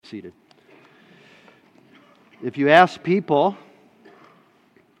seated. If you ask people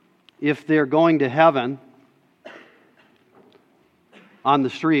if they're going to heaven on the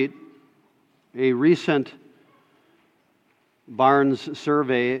street, a recent Barnes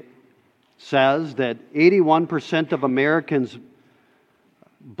survey says that 81% of Americans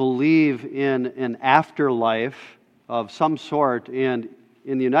believe in an afterlife of some sort, and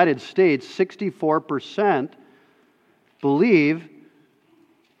in the United States, 64% believe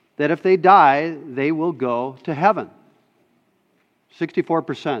that if they die, they will go to heaven.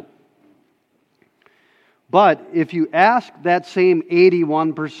 64%. But if you ask that same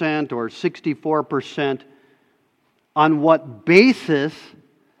 81% or 64%, on what basis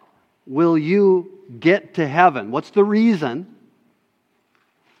will you get to heaven? What's the reason?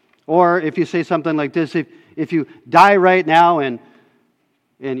 Or if you say something like this, if you die right now and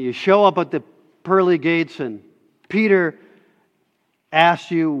you show up at the pearly gates and Peter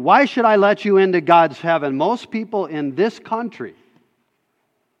asks you, why should I let you into God's heaven? Most people in this country,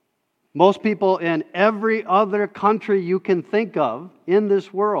 most people in every other country you can think of in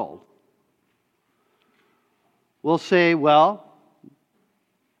this world will say, well,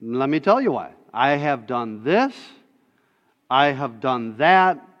 let me tell you why. I have done this. I have done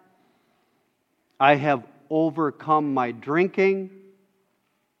that. I have overcome my drinking.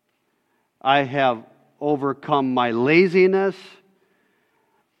 I have overcome my laziness.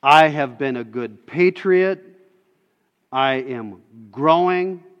 I have been a good patriot. I am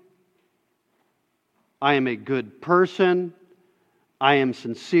growing. I am a good person. I am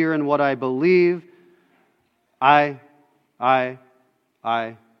sincere in what I believe. I.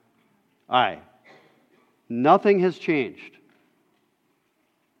 Nothing has changed.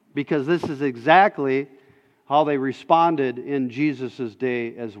 Because this is exactly how they responded in Jesus'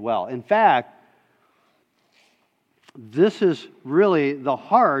 day as well. In fact, this is really the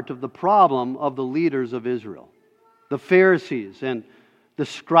heart of the problem of the leaders of Israel. The Pharisees and the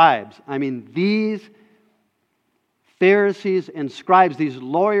scribes. I mean, these Pharisees and scribes, these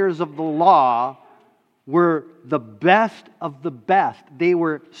lawyers of the law, were the best of the best. They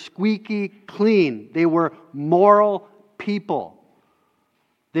were squeaky clean. They were moral people.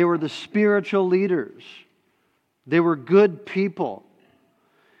 They were the spiritual leaders. They were good people.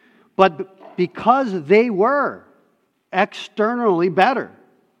 But because they were externally better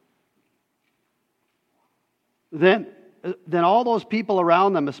than all those people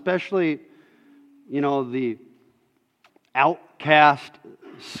around them, especially, the outcast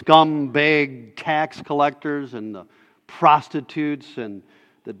scumbag tax collectors and the prostitutes and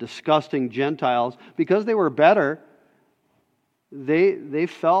the disgusting Gentiles, because they were better, they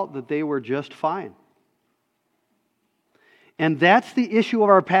felt that they were just fine. And that's the issue of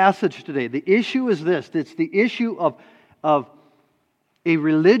our passage today. The issue is this. It's the issue of a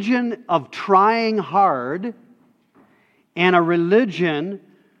religion of trying hard and a religion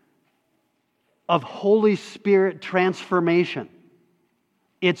of Holy Spirit transformation.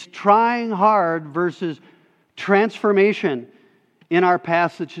 It's trying hard versus transformation in our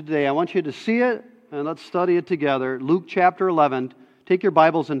passage today. I want you to see it, and let's study it together. Luke chapter 11. Take your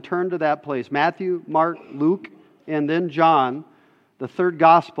Bibles and turn to that place. Matthew, Mark, Luke, and then John, the third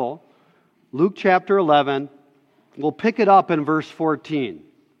gospel. Luke chapter 11. We'll pick it up in verse 14.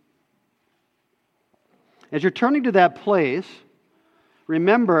 As you're turning to that place,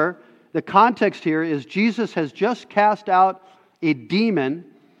 remember the context here is Jesus has just cast out a demon,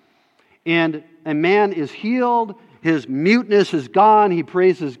 and a man is healed. His muteness is gone. He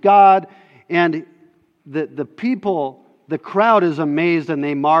praises God. And the people, the crowd is amazed and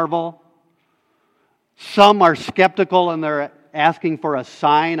they marvel. Some are skeptical and they're asking for a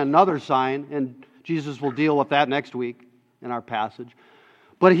sign, another sign, and Jesus will deal with that next week in our passage.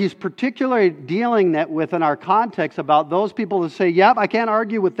 But he's particularly dealing with in our context about those people that say, yep, I can't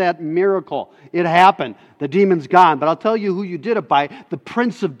argue with that miracle. It happened. The demon's gone. But I'll tell you who you did it by. The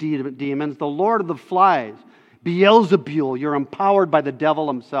prince of demons, the lord of the flies, Beelzebul. You're empowered by the devil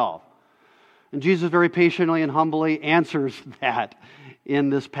himself. And Jesus very patiently and humbly answers that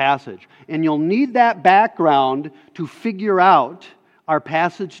in this passage. And you'll need that background to figure out our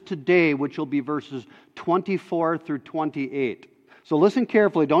passage today, which will be verses 24 through 28. So listen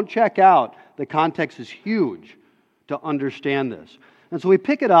carefully. Don't check out. The context is huge to understand this. And so we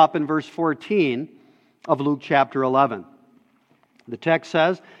pick it up in verse 14 of Luke chapter 11. The text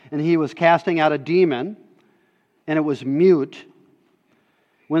says, and he was casting out a demon, and it was mute.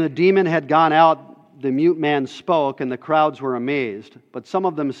 When the demon had gone out, the mute man spoke, and the crowds were amazed. But some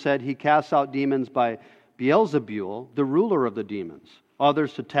of them said, he casts out demons by Beelzebul, the ruler of the demons.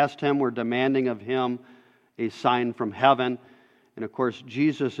 Others, to test him, were demanding of him a sign from heaven. And of course,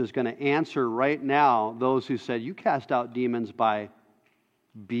 Jesus is going to answer right now those who said, you cast out demons by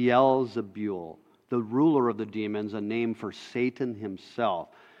Beelzebul, the ruler of the demons, a name for Satan himself.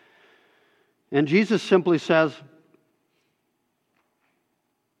 And Jesus simply says,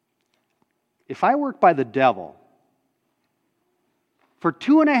 if I work by the devil, for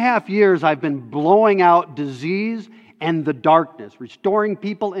 2.5 years I've been blowing out disease and the darkness, restoring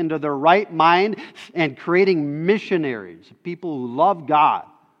people into their right mind and creating missionaries, people who love God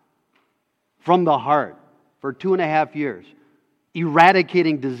from the heart for 2.5 years,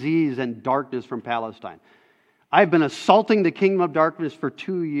 eradicating disease and darkness from Palestine. I've been assaulting the kingdom of darkness for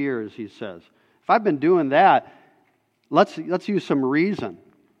 2 years, he says. If I've been doing that, let's use some reason.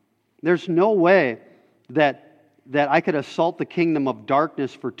 There's no way that I could assault the kingdom of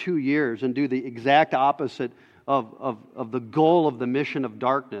darkness for 2 years and do the exact opposite of the goal of the mission of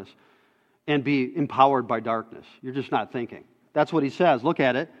darkness and be empowered by darkness. You're just not thinking. That's what he says. Look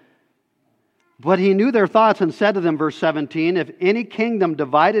at it. But he knew their thoughts and said to them, verse 17, if any kingdom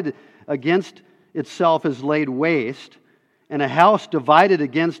divided against itself is laid waste, and a house divided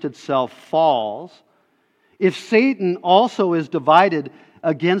against itself falls, if Satan also is divided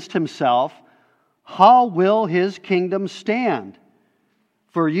against himself, how will his kingdom stand?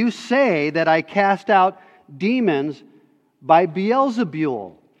 For you say that I cast out demons by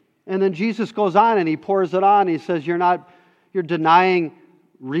Beelzebul. And then Jesus goes on and he pours it on. He says, you're denying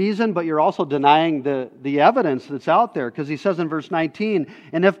reason, but you're also denying the evidence that's out there. Because he says in verse 19,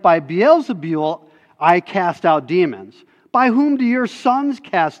 and if by Beelzebul I cast out demons, by whom do your sons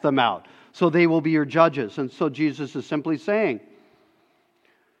cast them out? So they will be your judges. And so Jesus is simply saying,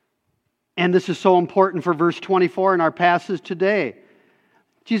 and this is so important for verse 24 in our passage today.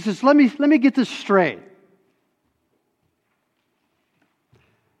 Jesus, let me get this straight.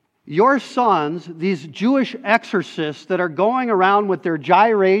 Your sons, these Jewish exorcists that are going around with their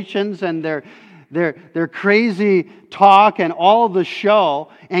gyrations and their crazy talk and all of the show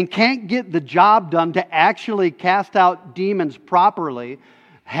and can't get the job done to actually cast out demons properly,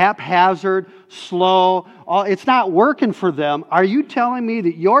 haphazard, slow, it's not working for them. Are you telling me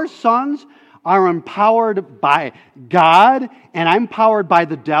that your sons are empowered by God and I'm empowered by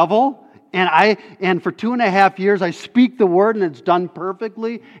the devil? And for 2.5 years I speak the word and it's done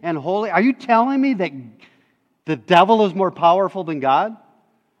perfectly and holy. Are you telling me that the devil is more powerful than God?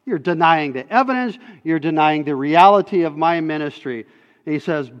 You're denying the evidence. You're denying the reality of my ministry. And he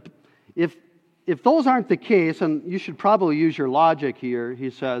says, if those aren't the case, and you should probably use your logic here, he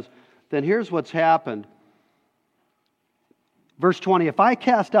says, then here's what's happened. Verse 20, if I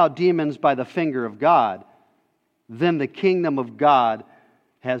cast out demons by the finger of God, then the kingdom of God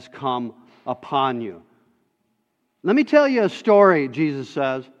has come upon you. Let me tell you a story, Jesus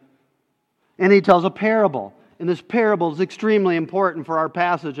says. And he tells a parable. And this parable is extremely important for our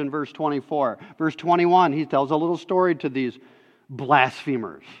passage in verse 24. Verse 21, he tells a little story to these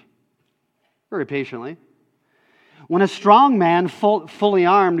blasphemers. Very patiently. When a strong man, fully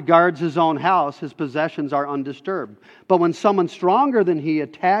armed, guards his own house, his possessions are undisturbed. But when someone stronger than he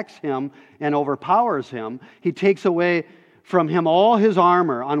attacks him and overpowers him, he takes away from him all his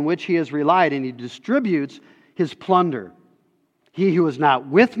armor on which he has relied, and he distributes his plunder. He who is not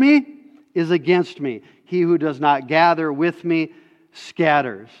with me is against me. He who does not gather with me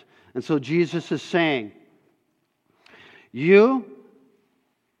scatters. And so Jesus is saying, you,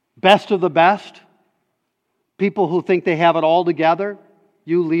 best of the best, people who think they have it all together,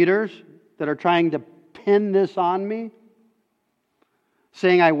 you leaders that are trying to pin this on me,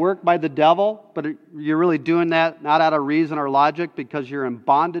 saying I work by the devil, but you're really doing that not out of reason or logic because you're in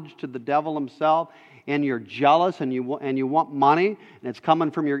bondage to the devil himself and you're jealous and you want money and it's coming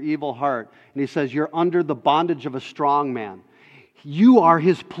from your evil heart. And he says you're under the bondage of a strong man. You are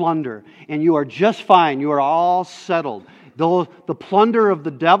his plunder and you are just fine. You are all settled. Though the plunder of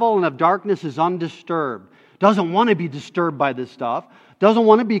the devil and of darkness is undisturbed. Doesn't want to be disturbed by this stuff. Doesn't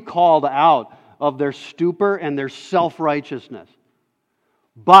want to be called out of their stupor and their self-righteousness.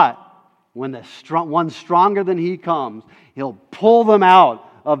 But when the one stronger than he comes, he'll pull them out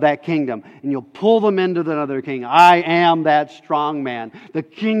of that kingdom and you'll pull them into another king. I am that strong man. The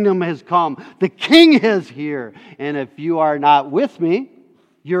kingdom has come. The king is here. And if you are not with me,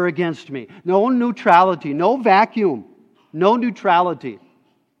 you're against me. No neutrality, no vacuum, no neutrality.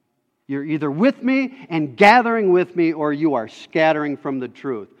 You're either with me and gathering with me or you are scattering from the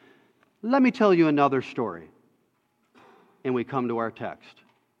truth. Let me tell you another story. And we come to our text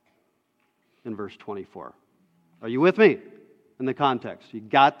in verse 24. Are you with me in the context? You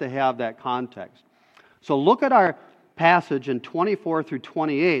got to have that context. So look at our passage in 24 through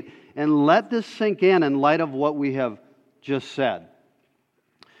 28 and let this sink in light of what we have just said.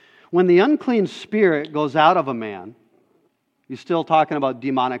 When the unclean spirit goes out of a man, he's still talking about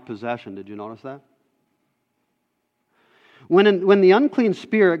demonic possession. Did you notice that? When the unclean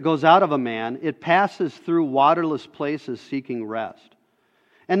spirit goes out of a man, it passes through waterless places seeking rest.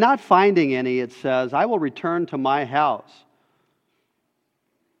 And not finding any, it says, I will return to my house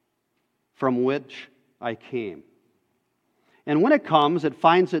from which I came. And when it comes, it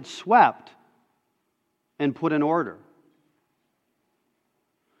finds it swept and put in order.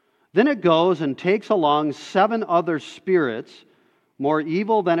 Then it goes and takes along 7 other spirits more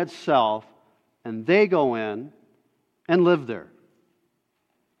evil than itself, and they go in and live there.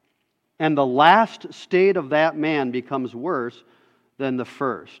 And the last state of that man becomes worse than the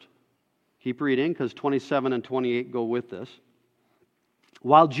first. Keep reading, because 27 and 28 go with this.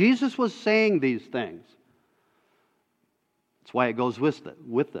 While Jesus was saying these things, that's why it goes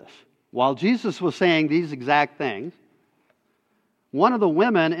with this. While Jesus was saying these exact things, one of the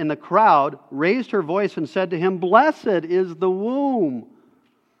women in the crowd raised her voice and said to him, Blessed is the womb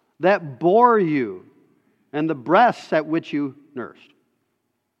that bore you, and the breasts at which you nursed.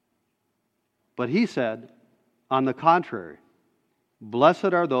 But he said, on the contrary,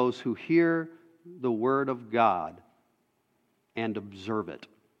 blessed are those who hear the word of God and observe it.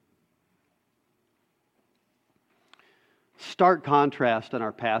 Stark contrast in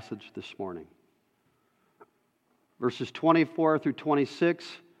our passage this morning. Verses 24 through 26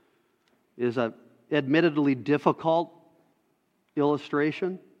 is an admittedly difficult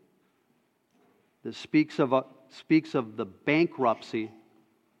illustration that speaks of the bankruptcy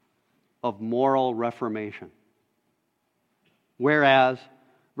of moral reformation. Whereas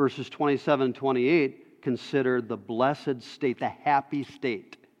verses 27 and 28 consider the blessed state, the happy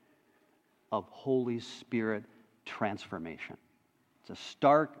state of Holy Spirit transformation. It's a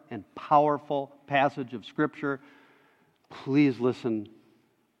stark and powerful passage of Scripture. Please listen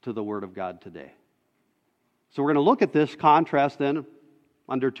to the Word of God today. So we're going to look at this contrast then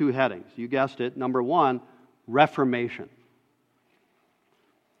under 2 headings. You guessed it. Number 1, Reformation.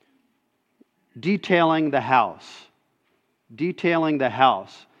 Detailing the house. Detailing the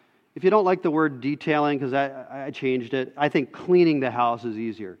house. If you don't like the word detailing, because I changed it, I think cleaning the house is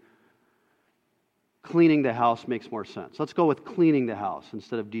easier. Cleaning the house makes more sense. Let's go with cleaning the house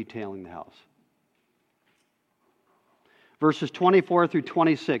instead of detailing the house. Verses 24 through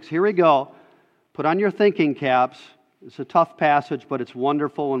 26. Here we go. Put on your thinking caps. It's a tough passage, but it's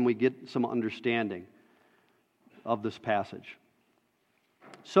wonderful when we get some understanding of this passage.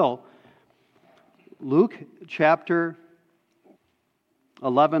 So, Luke chapter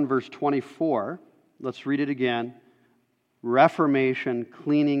 11, verse 24. Let's read it again. Reformation,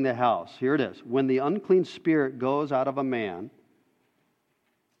 cleaning the house. Here it is. When the unclean spirit goes out of a man,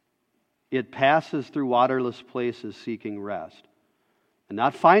 it passes through waterless places seeking rest. And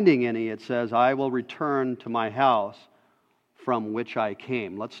not finding any, it says, I will return to my house from which I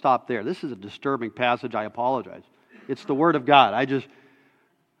came. Let's stop there. This is a disturbing passage. I apologize. It's the Word of God.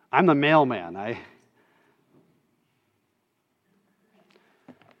 I'm the mailman.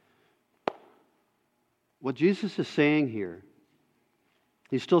 What Jesus is saying here,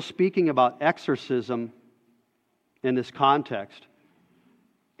 he's still speaking about exorcism in this context.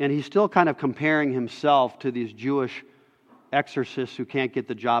 And he's still kind of comparing himself to these Jewish exorcists who can't get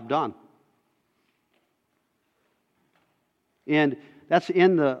the job done. And that's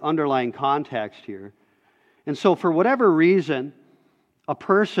in the underlying context here. And so for whatever reason, a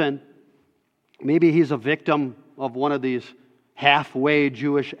person, maybe he's a victim of one of these halfway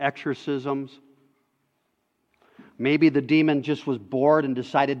Jewish exorcisms. Maybe the demon just was bored and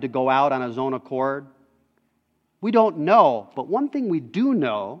decided to go out on his own accord. We don't know, but one thing we do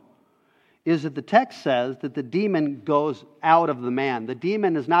know is that the text says that the demon goes out of the man. The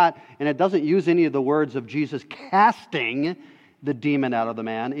demon is not, and it doesn't use any of the words of Jesus casting the demon out of the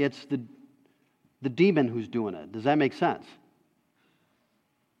man. It's the demon who's doing it. Does that make sense?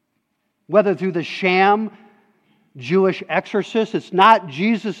 Whether through the sham Jewish exorcist, it's not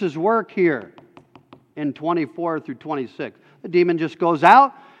Jesus' work here in 24 through 26. The demon just goes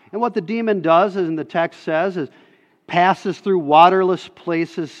out, and what the demon does, as in the text says, is passes through waterless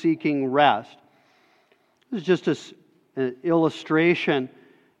places seeking rest. This is just an illustration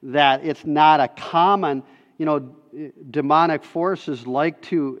that it's not a common, demonic forces like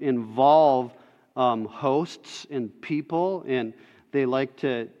to involve hosts and people, and they like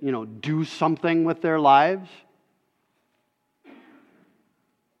to, do something with their lives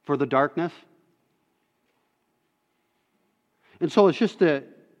for the darkness. And so it's just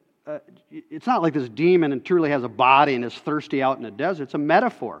it's not like this demon and truly has a body and is thirsty out in the desert. It's a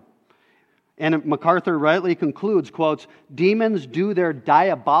metaphor. And MacArthur rightly concludes, quotes, demons do their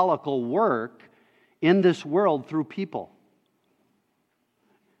diabolical work in this world through people.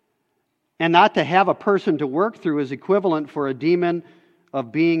 And not to have a person to work through is equivalent for a demon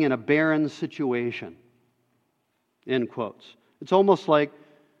of being in a barren situation. End quotes. It's almost like,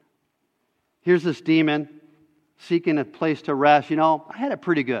 here's this demon seeking a place to rest. You know, I had it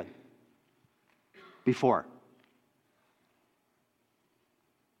pretty good before.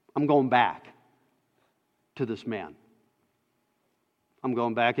 I'm going back to this man. I'm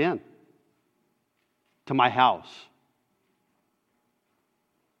going back in to my house.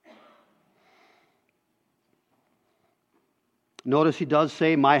 Notice he does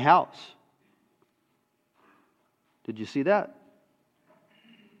say, my house. Did you see that?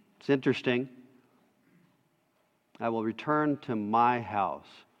 It's interesting. I will return to my house.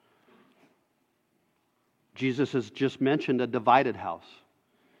 Jesus has just mentioned a divided house.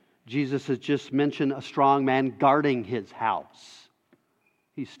 Jesus has just mentioned a strong man guarding his house.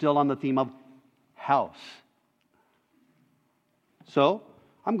 He's still on the theme of house. So,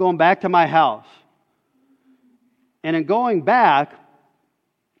 I'm going back to my house. And in going back,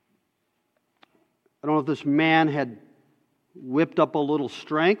 I don't know if this man had whipped up a little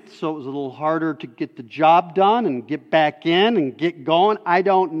strength, so it was a little harder to get the job done and get back in and get going. I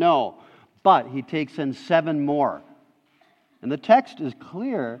don't know. But he takes in 7 more. And the text is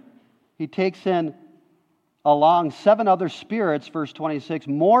clear. He takes in along 7 other spirits, verse 26,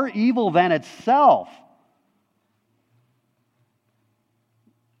 more evil than itself.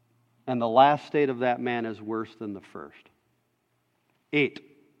 And the last state of that man is worse than the first. 8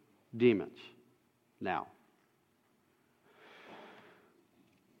 demons now.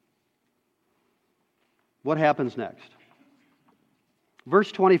 What happens next?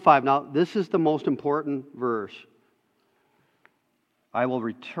 Verse 25. Now, this is the most important verse. I will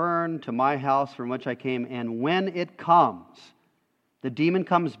return to my house from which I came, and when it comes, the demon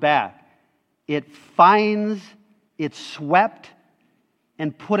comes back, it finds it swept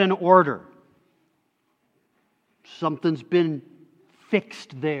and put in order. Something's been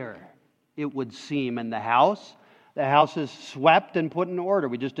fixed there, it would seem, in the house. The house is swept and put in order.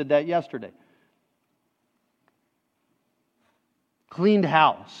 We just did that yesterday. Cleaned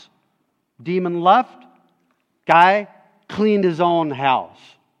house. Demon left. Guy cleaned his own house.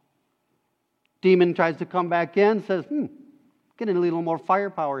 Demon tries to come back in, says, getting a little more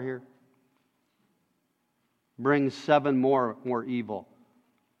firepower here. Brings 7 more evil.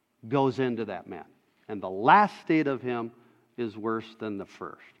 Goes into that man. And the last state of him is worse than the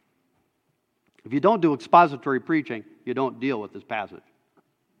first. If you don't do expository preaching, you don't deal with this passage.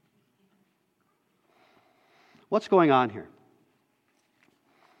 What's going on here?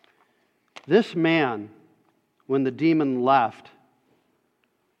 This man, when the demon left,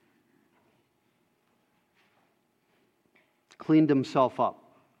 cleaned himself up.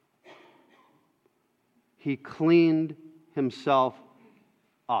 He cleaned himself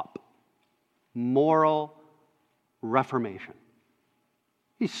up. Moral reformation.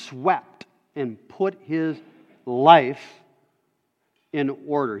 He swept and put his life in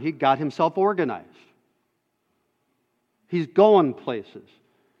order. He got himself organized. He's going places.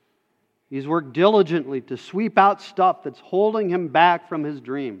 He's worked diligently to sweep out stuff that's holding him back from his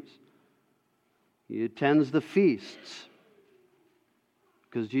dreams. He attends the feasts.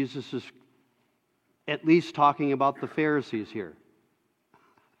 Because Jesus is at least talking about the Pharisees here.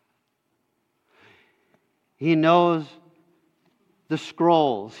 He knows the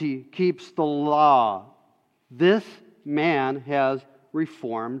scrolls. He keeps the law. This man has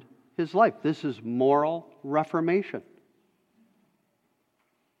reformed his life. This is moral reformation.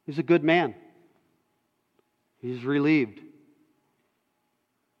 He's a good man. He's relieved.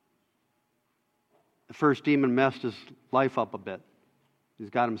 The first demon messed his life up a bit. He's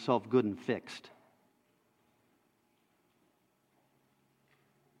got himself good and fixed.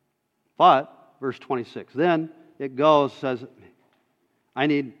 But, verse 26, then it goes, says, I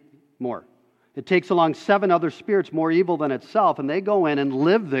need more. It takes along 7 other spirits more evil than itself, and they go in and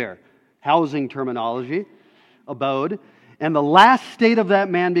live there. Housing terminology, abode. And the last state of that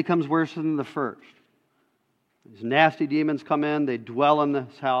man becomes worse than the first. These nasty demons come in, they dwell in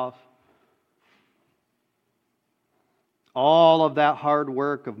this house. All of that hard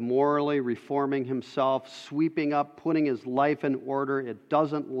work of morally reforming himself, sweeping up, putting his life in order, it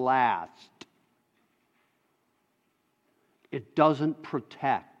doesn't last. It doesn't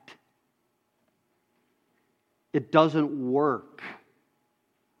protect. It doesn't work.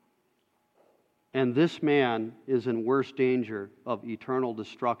 And this man is in worse danger of eternal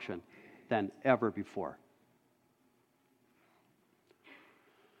destruction than ever before.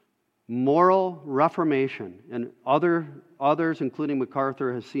 Moral reformation. And others, including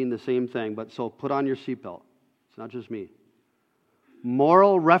MacArthur, has seen the same thing. But so put on your seatbelt. It's not just me.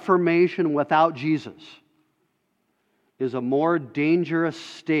 Moral reformation without Jesus is a more dangerous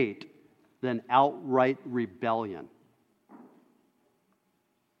state than outright rebellion.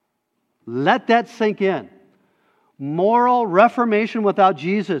 Let that sink in. Moral reformation without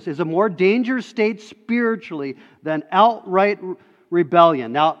Jesus is a more dangerous state spiritually than outright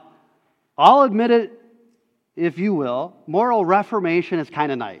rebellion. Now, I'll admit it, if you will, moral reformation is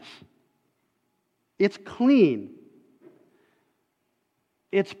kind of nice. It's clean.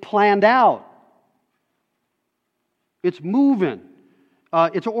 It's planned out. It's moving.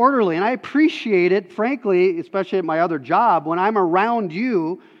 It's orderly. And I appreciate it, frankly, especially at my other job, when I'm around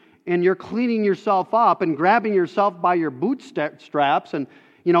you and you're cleaning yourself up and grabbing yourself by your bootstraps and,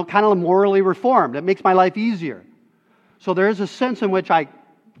 kind of morally reformed. It makes my life easier. So there is a sense in which I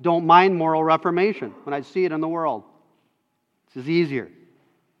don't mind moral reformation when I see it in the world. It's easier.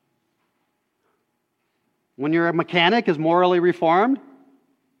 When you're a mechanic is morally reformed,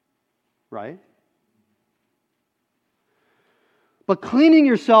 right? But cleaning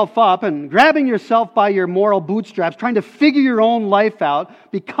yourself up and grabbing yourself by your moral bootstraps, trying to figure your own life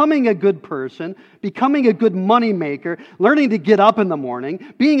out, becoming a good person, becoming a good money maker, learning to get up in the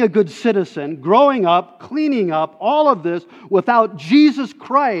morning, being a good citizen, growing up, cleaning up, all of this without Jesus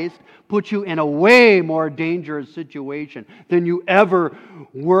Christ puts you in a way more dangerous situation than you ever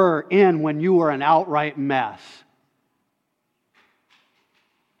were in when you were an outright mess.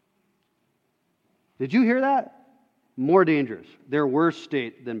 Did you hear that? More dangerous. Their worse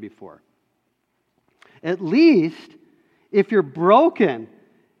state than before. At least, if you're broken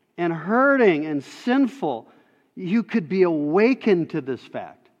and hurting and sinful, you could be awakened to this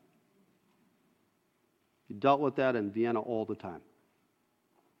fact. You dealt with that in Vienna all the time.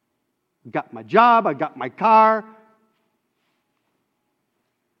 I got my job, I got my car.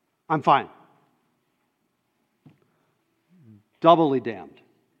 I'm fine. Doubly damned,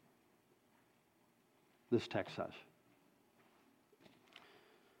 this text says.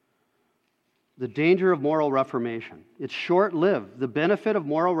 The danger of moral reformation. It's short-lived. The benefit of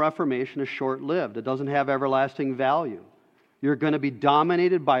moral reformation is short-lived. It doesn't have everlasting value. You're going to be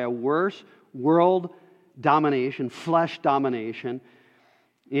dominated by a worse world domination, flesh domination,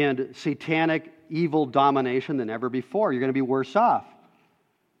 and satanic evil domination than ever before. You're going to be worse off.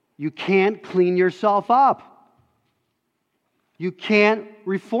 You can't clean yourself up. You can't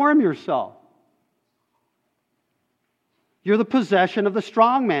reform yourself. You're the possession of the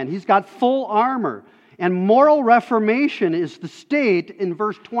strong man. He's got full armor. And moral reformation is the state, in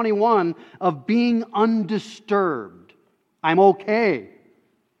verse 21, of being undisturbed. I'm okay.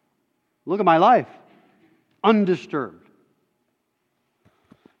 Look at my life. Undisturbed.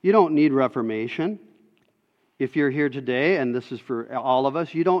 You don't need reformation. If you're here today, and this is for all of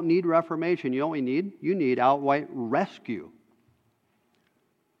us, you don't need reformation. You know what you need? You need outright rescue.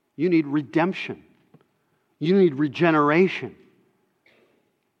 You need redemption. You need regeneration.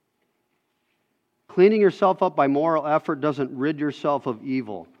 Cleaning yourself up by moral effort doesn't rid yourself of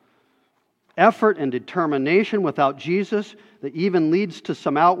evil. Effort and determination without Jesus that even leads to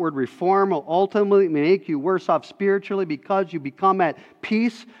some outward reform will ultimately make you worse off spiritually because you become at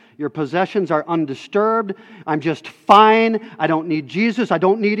peace. Your possessions are undisturbed. I'm just fine. I don't need Jesus. I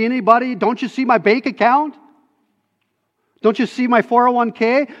don't need anybody. Don't you see my bank account? Don't you see my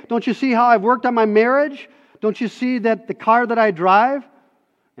 401k? Don't you see how I've worked on my marriage? Don't you see that the car that I drive?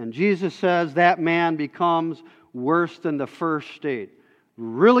 And Jesus says that man becomes worse than the first state.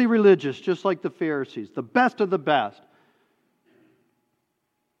 Really religious, just like the Pharisees. The best of the best.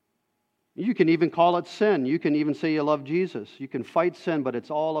 You can even call it sin. You can even say you love Jesus. You can fight sin, but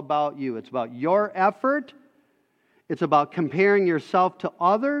it's all about you. It's about your effort. It's about comparing yourself to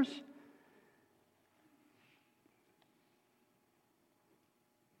others.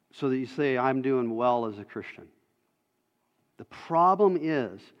 So that you say, I'm doing well as a Christian. The problem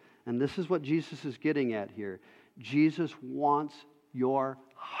is, and this is what Jesus is getting at here, Jesus wants your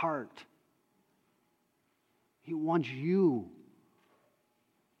heart. He wants you.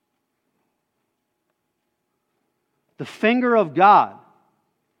 The finger of God,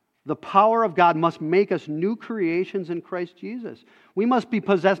 the power of God must make us new creations in Christ Jesus. We must be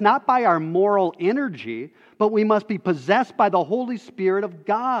possessed not by our moral energy, but we must be possessed by the Holy Spirit of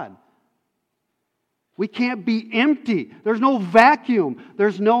God. We can't be empty. There's no vacuum.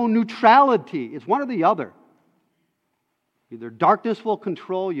 There's no neutrality. It's one or the other. Either darkness will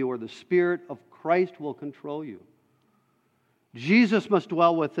control you or the Spirit of Christ will control you. Jesus must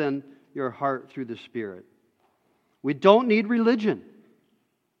dwell within your heart through the Spirit. We don't need religion.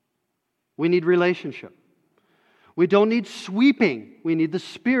 We need relationship. We don't need sweeping. We need the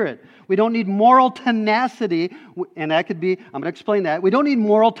Spirit. We don't need moral tenacity, and that could be, I'm going to explain that. We don't need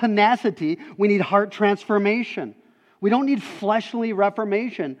moral tenacity. We need heart transformation. We don't need fleshly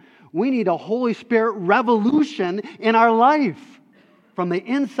reformation. We need a Holy Spirit revolution in our life from the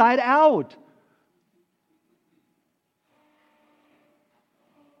inside out.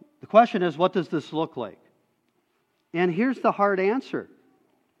 The question is, what does this look like? And here's the hard answer.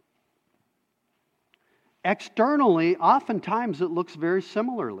 Externally, oftentimes it looks very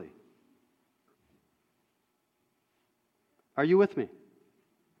similarly. Are you with me?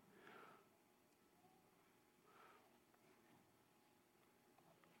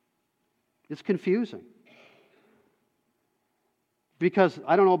 It's confusing. Because,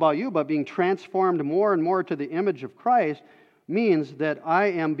 I don't know about you, but being transformed more and more to the image of Christ means that I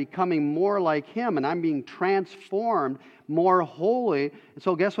am becoming more like Him, and I'm being transformed more holy. And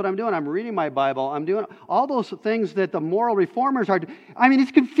so guess what I'm doing? I'm reading my Bible. I'm doing all those things that the moral reformers are doing. I mean,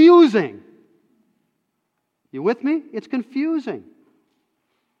 it's confusing. You with me? It's confusing.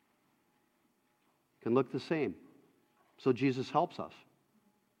 It can look the same. So Jesus helps us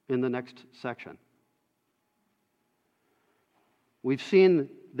in the next section. We've seen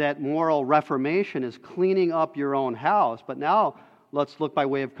that moral reformation is cleaning up your own house, but now let's look by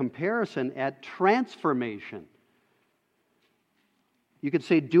way of comparison at transformation. You could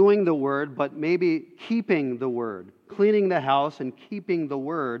say doing the Word, but maybe keeping the Word. Cleaning the house and keeping the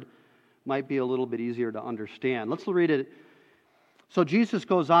Word might be a little bit easier to understand. Let's read it. So Jesus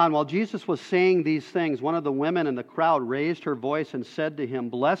goes on, while Jesus was saying these things, one of the women in the crowd raised her voice and said to Him,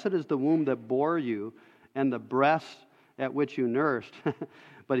 "Blessed is the womb that bore you and the breasts at which you nursed."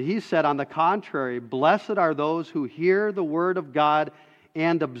 But He said, on the contrary, "Blessed are those who hear the word of God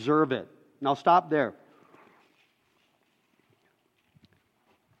and observe it." Now stop there.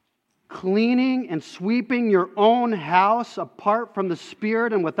 Cleaning and sweeping your own house apart from the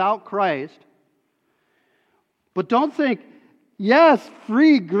Spirit and without Christ. But don't think, yes,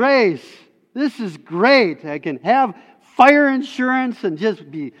 free grace. This is great. I can have fire insurance and just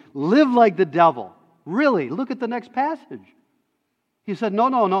live like the devil. Really, look at the next passage. He said, no,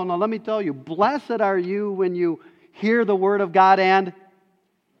 let me tell you. Blessed are you when you hear the word of God and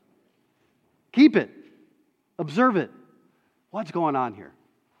keep it. Observe it. What's going on here?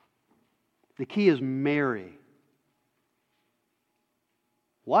 The key is Mary.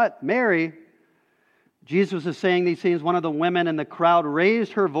 What? Mary? Jesus is saying these things. One of the women in the crowd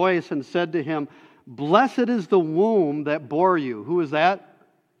raised her voice and said to Him, "Blessed is the womb that bore you." Who is that?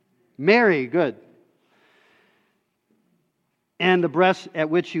 Mary. Good. "And the breasts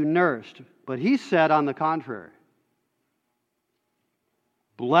at which you nursed." But He said, on the contrary,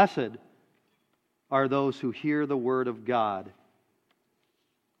 "Blessed are those who hear the word of God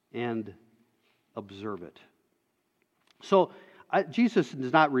and observe it." So Jesus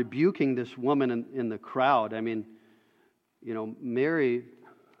is not rebuking this woman in the crowd. I mean, Mary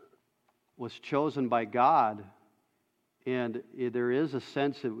was chosen by God, and there is a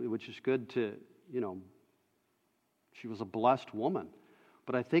sense which is good to, she was a blessed woman.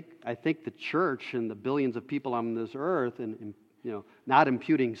 But I think the church and the billions of people on this earth, and not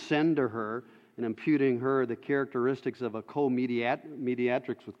imputing sin to her and imputing her the characteristics of a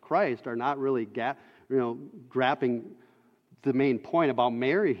co-mediatrix with Christ, are not really grasping the main point about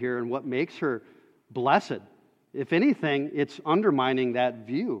Mary here and what makes her blessed. If anything, it's undermining that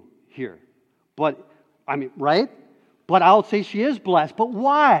view here. But, right? But I'll say she is blessed. But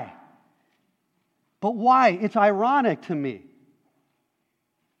why? It's ironic to me.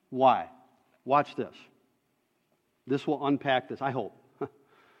 Why? Watch this. This will unpack this, I hope.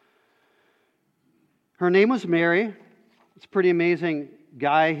 Her name was Mary. It's a pretty amazing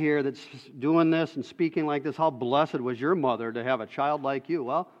guy here that's doing this and speaking like this. How blessed was your mother to have a child like you?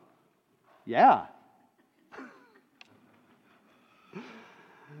 Well, yeah.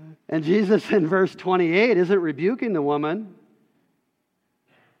 And Jesus in verse 28 isn't rebuking the woman.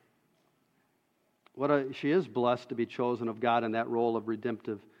 She is blessed to be chosen of God in that role of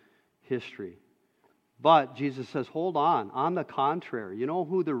redemptive history. But Jesus says, hold on. On the contrary, you know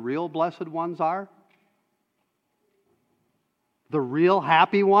who the real blessed ones are? The real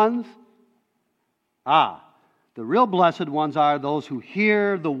happy ones? The real blessed ones are those who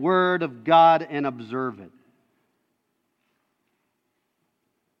hear the word of God and observe it.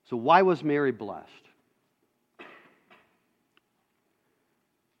 So why was Mary blessed?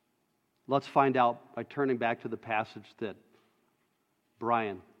 Let's find out by turning back to the passage that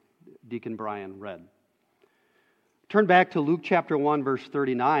Deacon Brian read. Turn back to Luke chapter 1, verse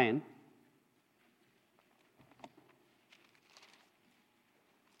 39.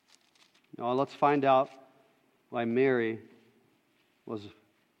 Now let's find out why Mary was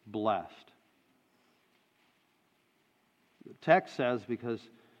blessed. The text says because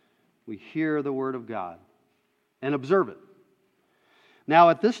we hear the word of God and observe it.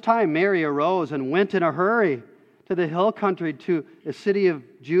 Now at this time Mary arose and went in a hurry to the hill country to a city of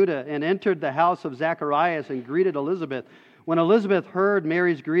Judah and entered the house of Zacharias and greeted Elizabeth. When Elizabeth heard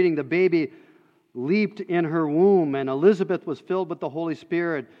Mary's greeting, the baby leaped in her womb, and Elizabeth was filled with the Holy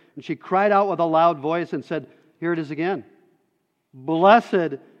Spirit. And she cried out with a loud voice and said, here it is again,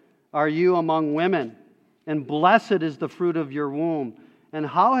 blessed are you among women, and blessed is the fruit of your womb. And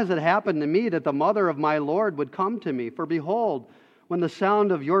how has it happened to me that the mother of my Lord would come to me? For behold, when the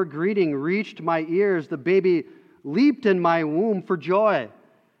sound of your greeting reached my ears, the baby leaped in my womb for joy.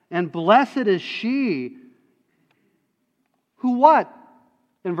 And blessed is she who what?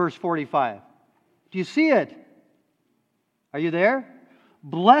 In verse 45. Do you see it? Are you there?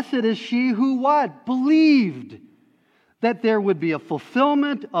 Blessed is she who what? Believed that there would be a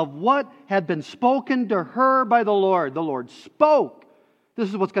fulfillment of what had been spoken to her by the Lord. The Lord spoke. This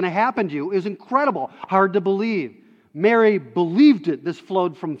is what's going to happen to you. It was incredible. Hard to believe. Mary believed it. This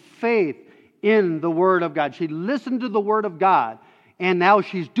flowed from faith in the Word of God. She listened to the Word of God, and now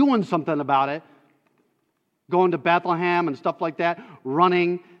she's doing something about it. Going to Bethlehem and stuff like that,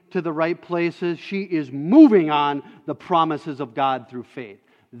 running to the right places. She is moving on the promises of God through faith.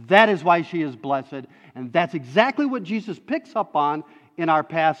 That is why she is blessed, and that's exactly what Jesus picks up on in our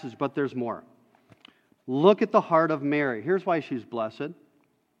passage, but there's more. Look at the heart of Mary. Here's why she's blessed.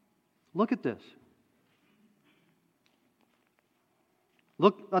 Look at this.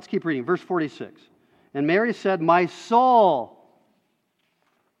 Look, let's keep reading. Verse 46. And Mary said, my soul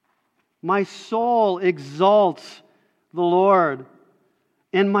exalts the Lord,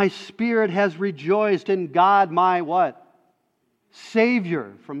 and my spirit has rejoiced in God, my what?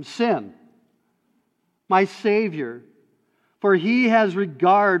 Savior from sin. My Savior. For He has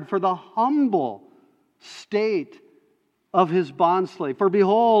regard for the humble state of His bondslave. For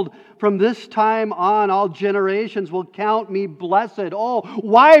behold, from this time on, all generations will count me blessed. Oh,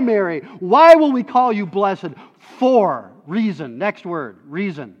 why, Mary? Why will we call you blessed? For reason. Next word,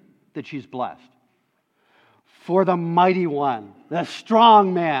 reason that she's blessed. For the mighty one, the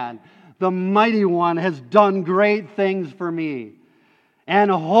strong man, the mighty one has done great things for me. And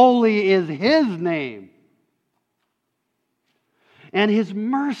holy is His name. And His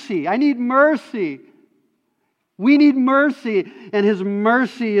mercy. I need mercy. We need mercy, and His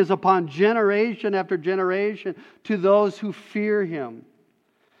mercy is upon generation after generation to those who fear Him.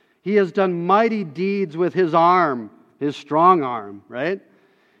 He has done mighty deeds with His arm, His strong arm, right?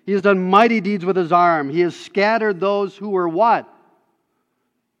 He has done mighty deeds with His arm. He has scattered those who were what?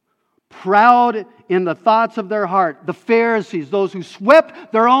 Proud in the thoughts of their heart. The Pharisees, those who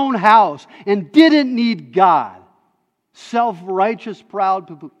swept their own house and didn't need God. Self-righteous,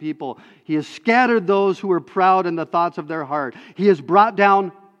 proud people. He has scattered those who were proud in the thoughts of their heart. He has brought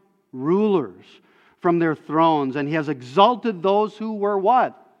down rulers from their thrones, and He has exalted those who were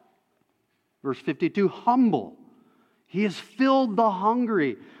what? Verse 52, humble. He has filled the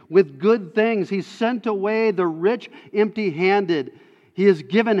hungry with good things. He sent away the rich empty-handed. He has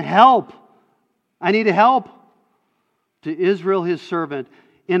given help. I need help. To Israel His servant,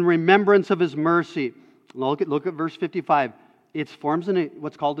 in remembrance of His mercy. Look at verse 55. It forms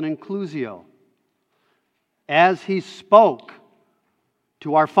what's called an inclusio. As He spoke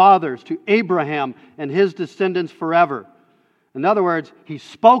to our fathers, to Abraham and his descendants forever. In other words, He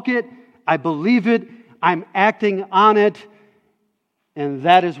spoke it, I believe it, I'm acting on it, and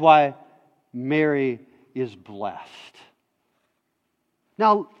that is why Mary is blessed.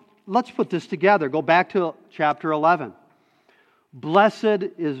 Now, let's put this together. Go back to chapter 11. Blessed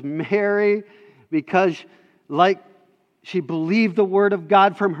is Mary, because like she believed the Word of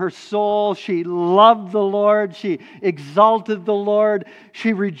God from her soul, she loved the Lord, she exalted the Lord,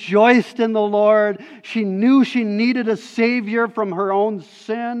 she rejoiced in the Lord, she knew she needed a Savior from her own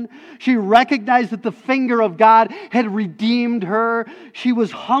sin, she recognized that the finger of God had redeemed her, she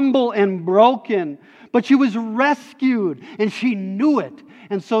was humble and broken, but she was rescued, and she knew it.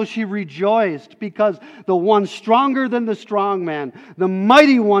 And so she rejoiced because the one stronger than the strong man, the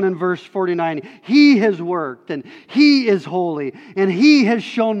mighty one in verse 49, He has worked and He is holy and He has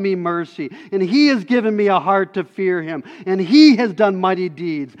shown me mercy and He has given me a heart to fear Him and He has done mighty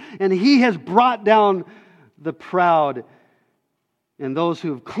deeds and He has brought down the proud and those who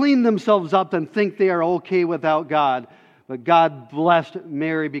have cleaned themselves up and think they are okay without God. But God blessed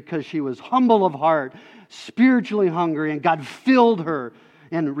Mary because she was humble of heart, spiritually hungry, and God filled her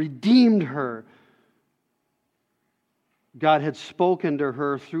and redeemed her. God had spoken to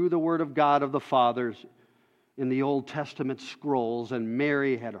her through the Word of God of the fathers in the Old Testament scrolls, and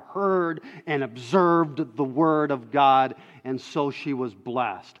Mary had heard and observed the Word of God, and so she was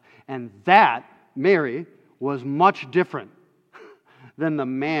blessed. And that, Mary, was much different than the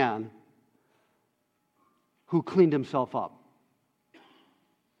man who cleaned himself up,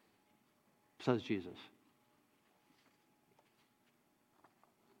 says Jesus.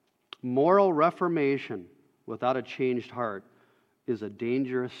 Moral reformation without a changed heart is a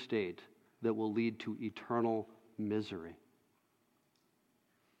dangerous state that will lead to eternal misery.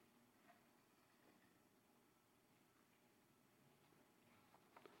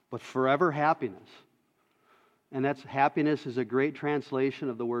 But forever happiness, and that's happiness is a great translation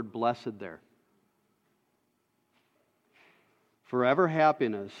of the word blessed there. Forever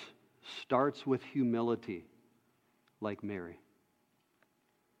happiness starts with humility, like Mary.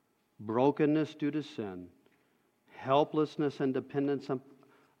 Brokenness due to sin, helplessness and dependence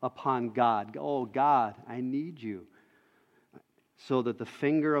upon God. Oh, God, I need you. So that the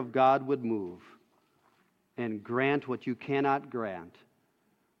finger of God would move and grant what you cannot grant.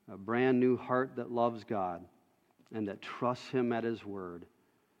 A brand new heart that loves God and that trusts Him at His word.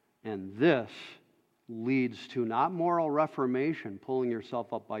 And this leads to not moral reformation, pulling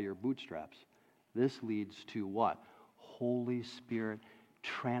yourself up by your bootstraps. This leads to what? Holy Spirit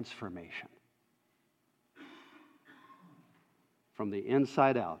transformation. From the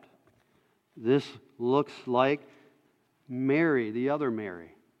inside out. This looks like Mary, the other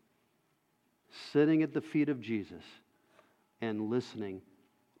Mary, sitting at the feet of Jesus and listening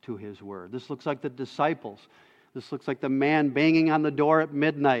to His word. This looks like the disciples. This looks like the man banging on the door at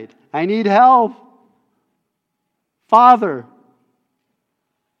midnight. I need help. Father.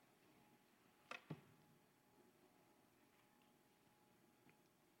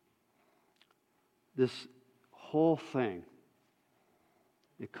 This whole thing,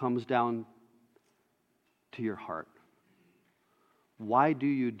 it comes down to your heart. Why do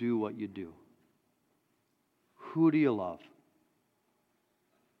you do what you do? Who do you love?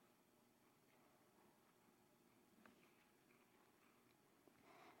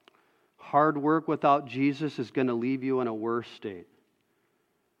 Hard work without Jesus is going to leave you in a worse state.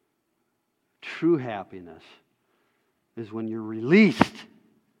 True happiness is when you're released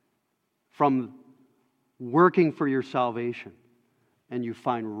from working for your salvation and you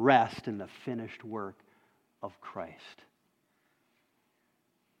find rest in the finished work of Christ.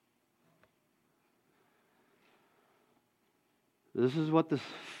 This is what the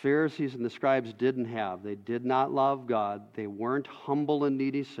Pharisees and the scribes didn't have. They did not love God. They weren't humble and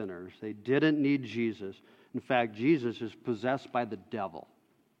needy sinners. They didn't need Jesus. In fact, Jesus is possessed by the devil.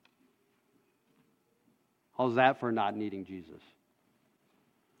 How's that for not needing Jesus?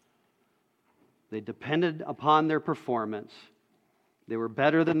 They depended upon their performance. They were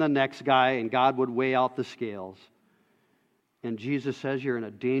better than the next guy, and God would weigh out the scales. And Jesus says you're in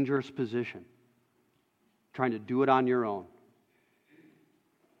a dangerous position, trying to do it on your own.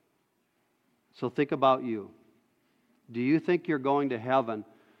 So think about you. Do you think you're going to heaven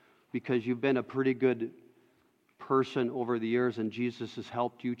because you've been a pretty good person over the years and Jesus has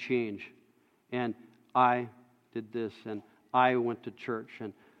helped you change? And I did this, and I went to church,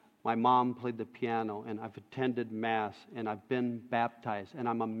 and my mom played the piano, and I've attended Mass, and I've been baptized, and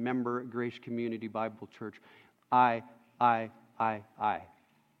I'm a member at Grace Community Bible Church. I.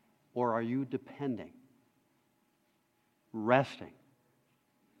 Or are you depending, resting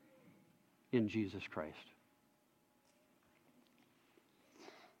in Jesus Christ?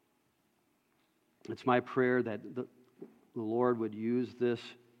 It's my prayer that the Lord would use this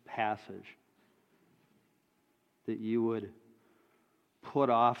passage, that you would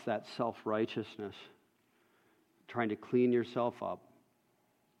put off that self-righteousness, trying to clean yourself up,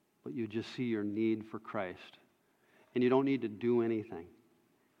 but you just see your need for Christ. And you don't need to do anything.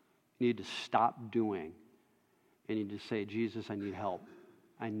 You need to stop doing. And you just say, Jesus, I need help.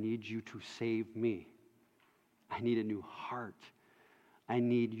 I need you to save me. I need a new heart. I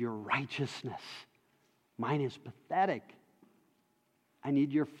need your righteousness. Mine is pathetic. I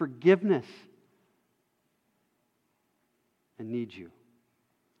need your forgiveness. I need you.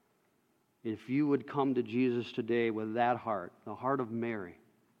 If you would come to Jesus today with that heart, the heart of Mary,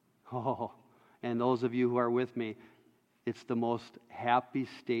 and those of you who are with me, it's the most happy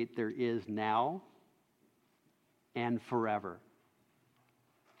state there is now and forever.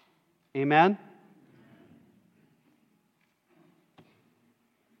 Amen?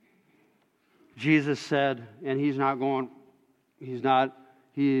 Jesus said, and he's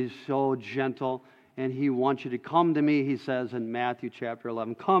so gentle, and he wants you to come to me, he says in Matthew chapter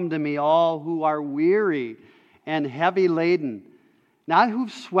 11. Come to me, all who are weary and heavy laden. Not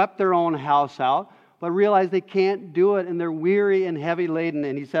who've swept their own house out, but realize they can't do it and they're weary and heavy laden.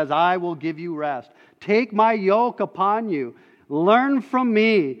 And he says, I will give you rest. Take my yoke upon you. Learn from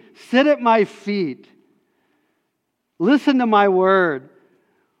me. Sit at my feet. Listen to my word.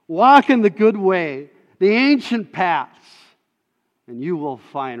 Walk in the good way, the ancient paths, and you will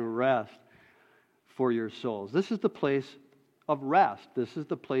find rest for your souls. This is the place of rest. This is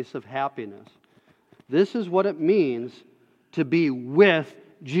the place of happiness. This is what it means to be with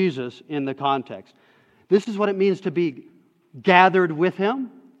Jesus in the context. This is what it means to be gathered with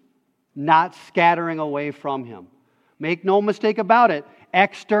Him, not scattering away from Him. Make no mistake about it.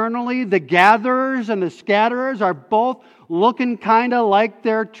 Externally, the gatherers and the scatterers are both looking kind of like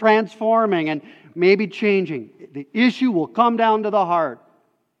they're transforming and maybe changing. The issue will come down to the heart.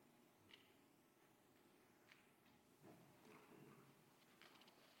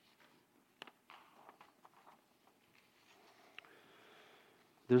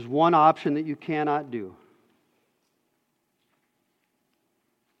 There's one option that you cannot do.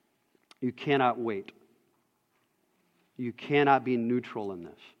 You cannot wait. You cannot be neutral in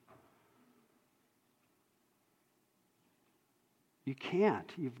this. You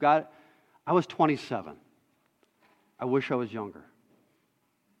can't. I was 27. I wish I was younger.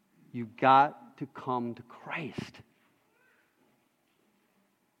 You've got to come to Christ.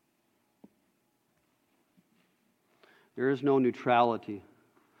 There is no neutrality.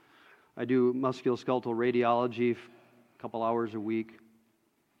 I do musculoskeletal radiology a couple hours a week.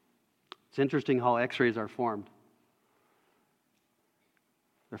 It's interesting how x-rays are formed.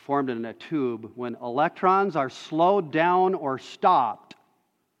 They're formed in a tube. When electrons are slowed down or stopped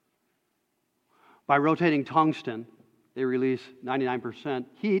by rotating tungsten, they release 99%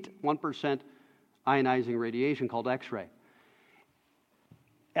 heat, 1% ionizing radiation called X-ray.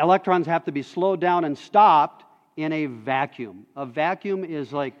 Electrons have to be slowed down and stopped in a vacuum. A vacuum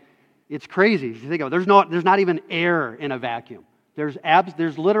is like, it's crazy. If you think of it, there's not even air in a vacuum.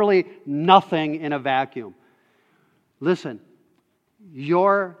 There's literally nothing in a vacuum. Listen,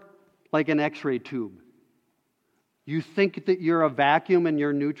 you're like an X-ray tube. You think that you're a vacuum and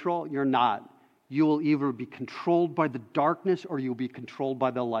you're neutral? You're not. You will either be controlled by the darkness or you'll be controlled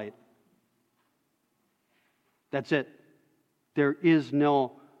by the light. That's it. There is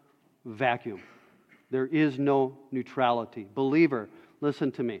no vacuum. There is no neutrality. Believer,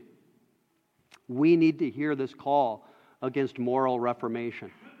 listen to me. We need to hear this call against moral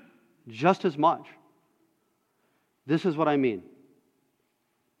reformation just as much. This is what I mean.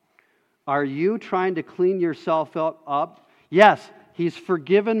 Are you trying to clean yourself up? Yes, He's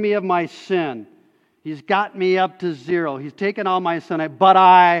forgiven me of my sin. He's got me up to zero. He's taken all my sin. But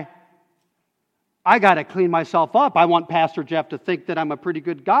I got to clean myself up. I want Pastor Jeff to think that I'm a pretty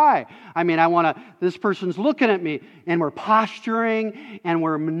good guy. This person's looking at me, and we're posturing, and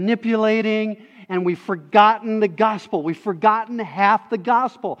we're manipulating, and we've forgotten the gospel. We've forgotten half the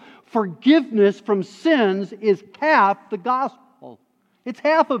gospel. Forgiveness from sins is half the gospel. It's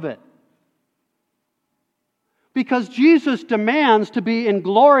half of it. Because Jesus demands to be in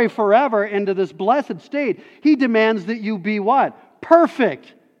glory forever into this blessed state. He demands that you be what?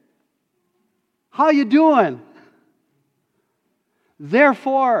 Perfect. How you doing?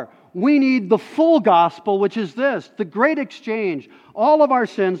 Therefore, we need the full gospel, which is this, the great exchange. All of our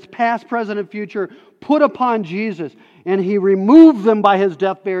sins, past, present, and future, put upon Jesus. And He removed them by His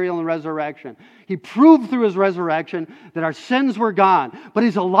death, burial, and resurrection. He proved through His resurrection that our sins were gone. But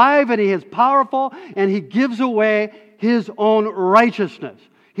He's alive and He is powerful, and He gives away His own righteousness,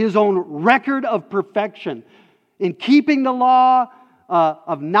 His own record of perfection. In keeping the law,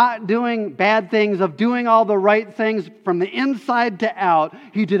 of not doing bad things, of doing all the right things from the inside to out.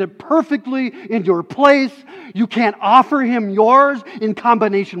 He did it perfectly in your place. You can't offer Him yours in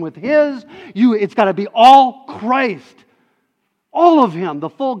combination with His. It's got to be all Christ. All of Him. The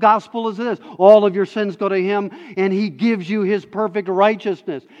full gospel is this. All of your sins go to Him, and He gives you His perfect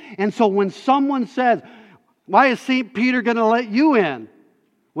righteousness. And so when someone says, why is St. Peter going to let you in?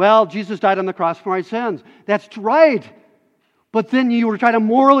 Well, Jesus died on the cross for my sins. That's right. But then you were trying to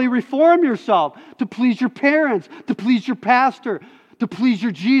morally reform yourself to please your parents, to please your pastor, to please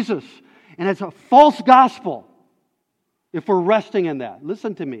your Jesus. And it's a false gospel if we're resting in that.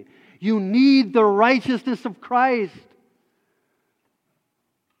 Listen to me. You need the righteousness of Christ.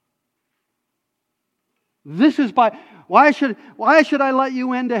 This is why should I let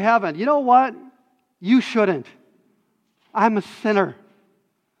you into heaven? You know what? You shouldn't. I'm a sinner.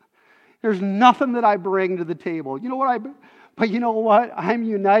 There's nothing that I bring to the table. But you know what? I'm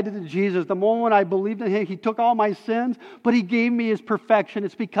united to Jesus. The moment I believed in Him, He took all my sins, but He gave me His perfection.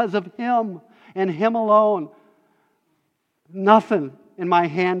 It's because of Him and Him alone. Nothing in my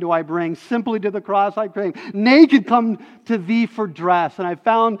hand do I bring, simply to the cross I cling. Naked come to thee for dress, and I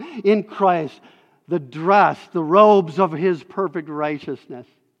found in Christ the dress, the robes of his perfect righteousness.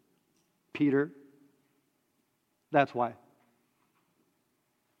 Peter, that's why.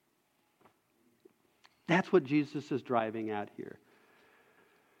 That's what Jesus is driving at here.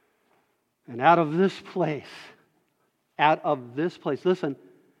 And out of this place, listen,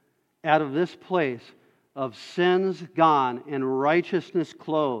 out of this place of sins gone and righteousness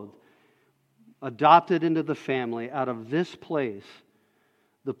clothed, adopted into the family, out of this place,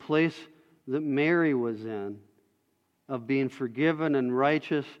 the place that Mary was in, of being forgiven and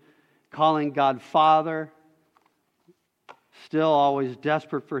righteous, calling God Father, still always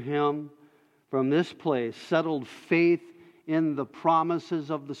desperate for Him, from this place, settled faith in the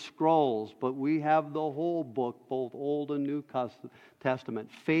promises of the scrolls, but we have the whole book, both Old and New Testament.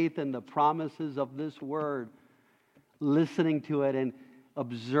 Faith in the promises of this Word, listening to it and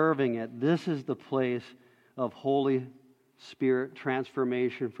observing it. This is the place of Holy Spirit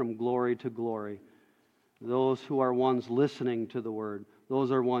transformation from glory to glory. Those who are ones listening to the Word,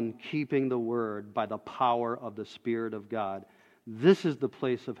 those are one keeping the Word by the power of the Spirit of God. This is the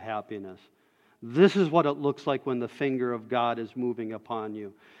place of happiness. This is what it looks like when the finger of God is moving upon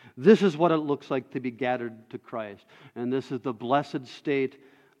you. This is what it looks like to be gathered to Christ. And this is the blessed state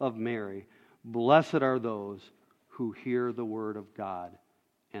of Mary. Blessed are those who hear the word of God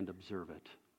and observe it.